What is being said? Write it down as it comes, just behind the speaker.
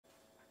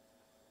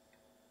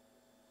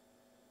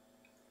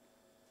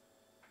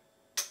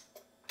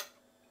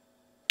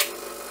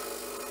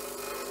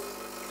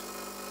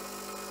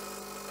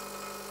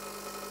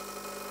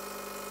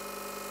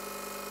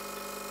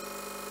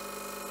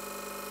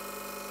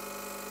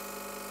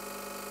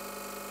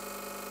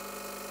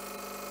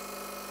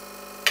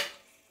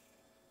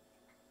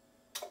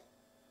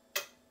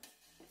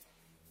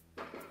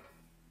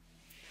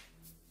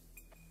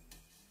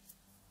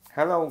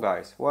Hello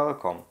guys,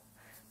 welcome!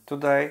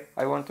 Today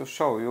I want to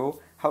show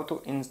you how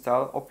to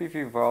install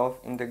OPV valve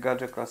in the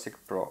Gaggia Classic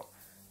PRO.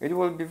 It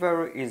will be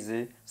very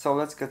easy, so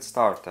let's get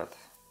started.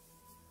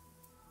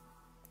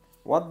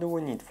 What do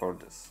we need for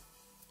this?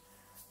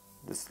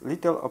 This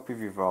little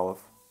OPV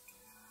valve,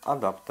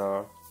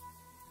 adapter,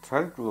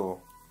 thread glue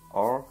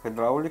or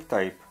hydraulic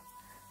tape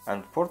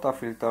and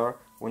portafilter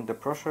with the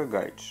pressure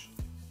gauge.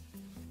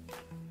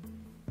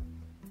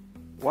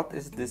 What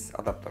is this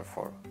adapter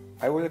for?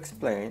 I will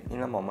explain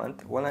in a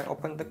moment when I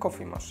open the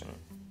coffee machine.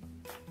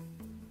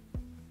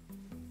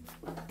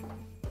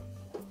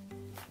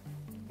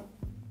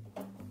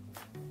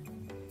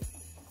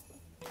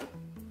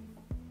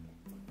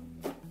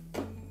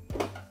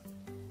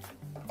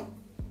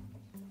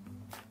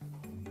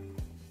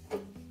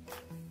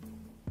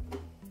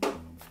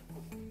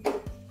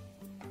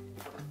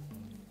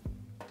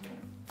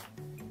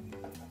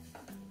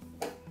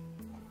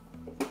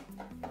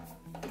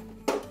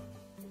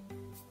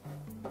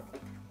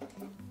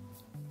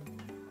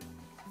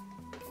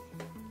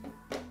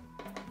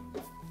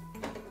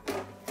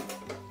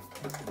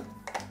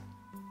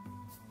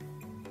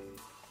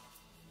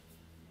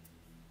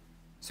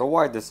 So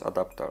why this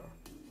adapter?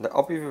 The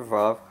OPV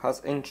valve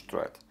has inch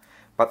thread,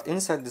 but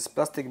inside this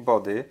plastic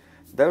body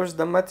there is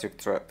the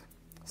metric thread.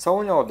 So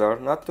in order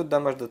not to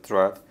damage the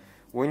thread,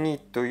 we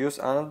need to use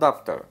an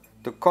adapter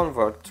to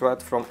convert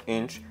thread from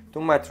inch to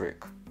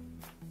metric.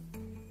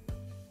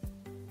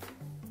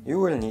 You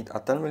will need a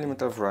 10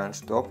 mm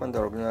wrench to open the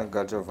original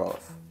Gaggia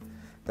valve.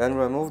 Then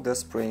remove the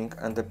spring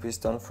and the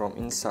piston from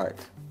inside.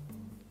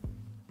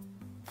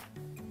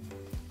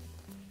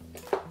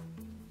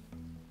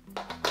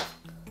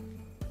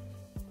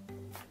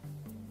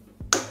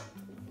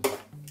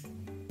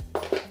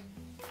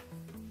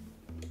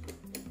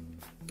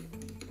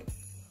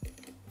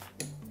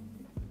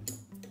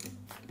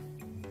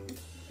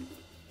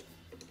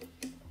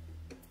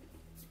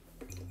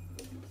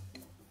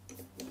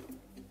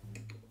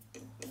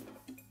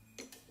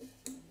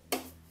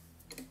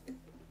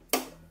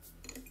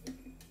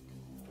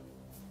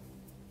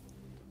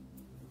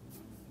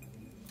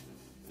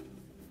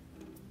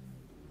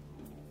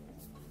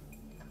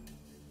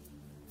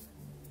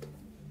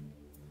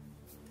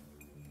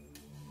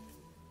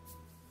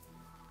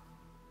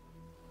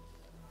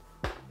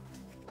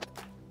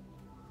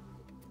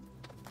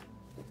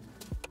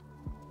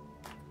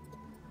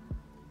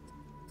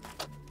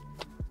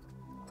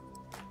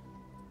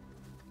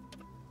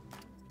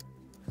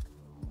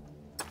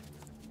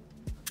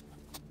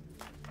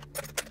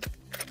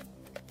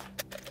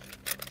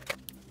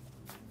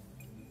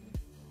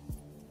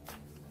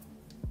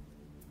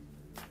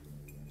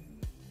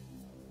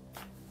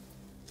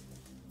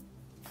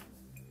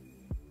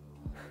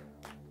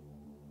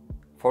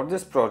 For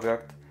this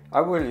project, I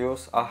will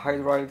use a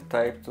hydraulic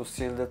tape to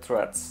seal the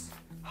threads.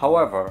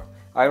 However,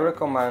 I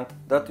recommend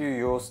that you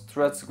use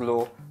thread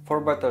glue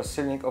for better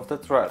sealing of the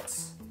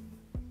threads.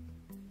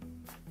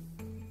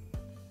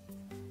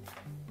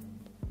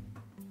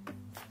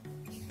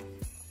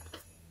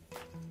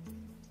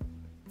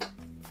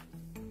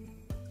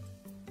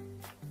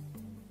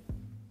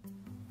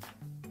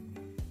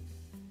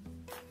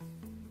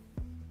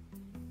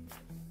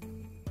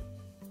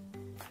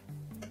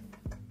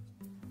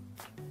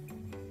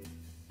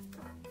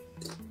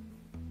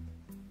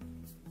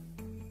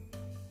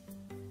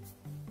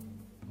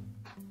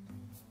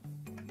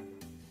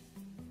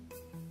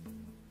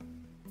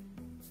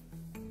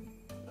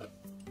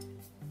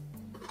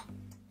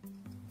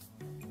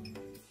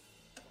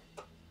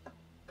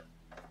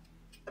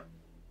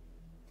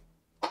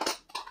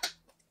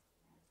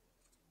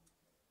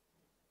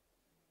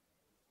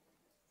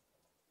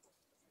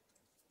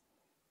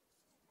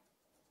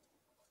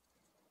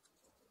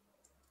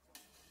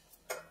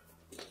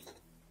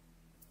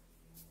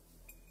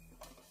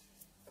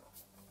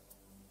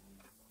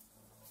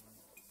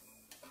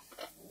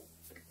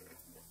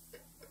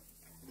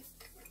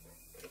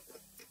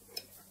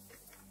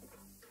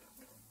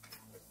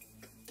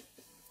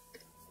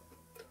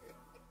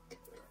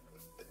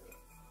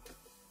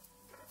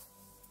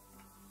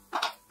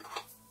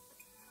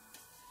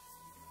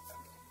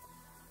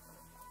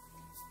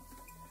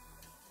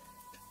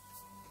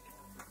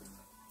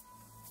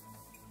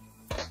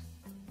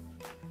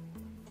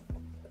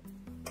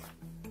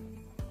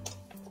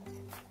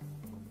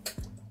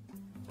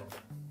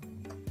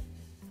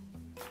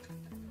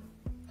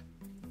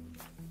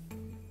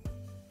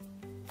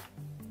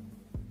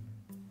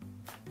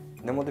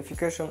 The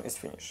modification is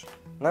finished.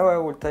 Now I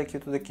will take you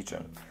to the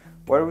kitchen,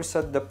 where we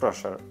set the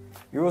pressure.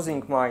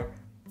 Using my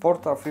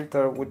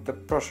portafilter with the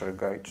pressure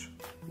gauge,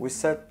 we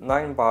set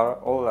 9 bar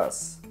or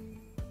less.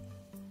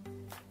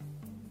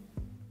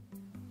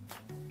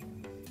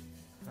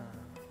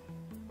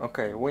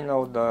 Okay, we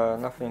know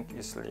that nothing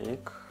is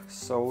leak,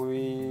 so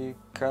we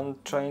can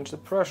change the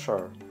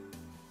pressure.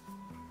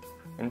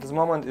 In this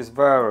moment it's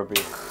very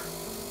big.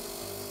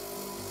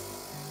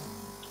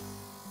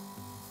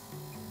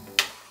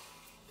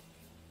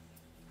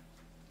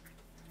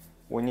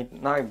 We need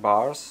 9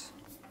 bars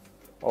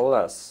or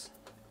less.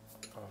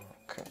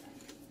 Okay.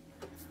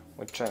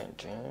 we're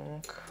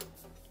changing.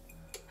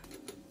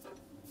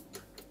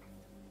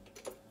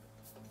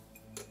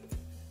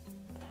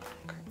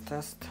 Okay,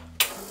 test.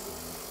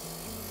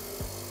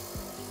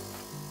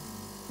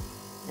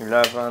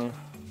 11.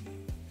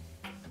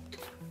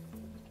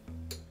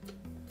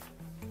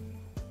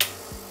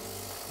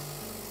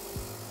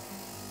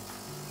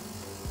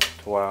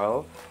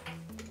 12.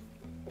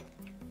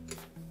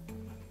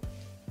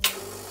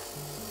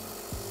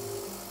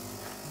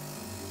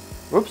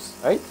 Oops,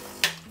 8.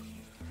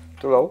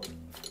 Too low.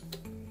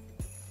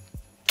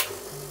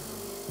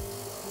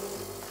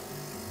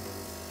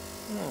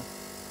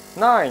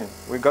 9.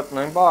 We got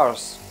 9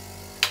 bars.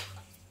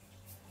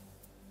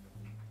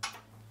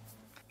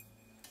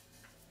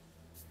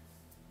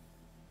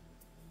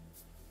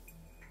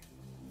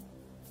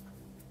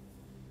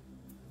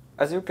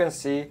 As you can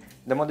see,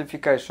 the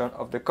modification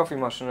of the coffee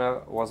machine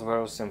was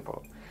very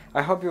simple.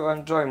 I hope you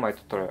enjoy my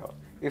tutorial.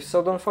 If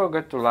so, don't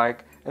forget to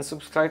like and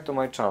subscribe to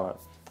my channel.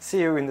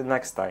 See you in the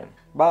next time.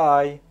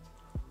 Bye!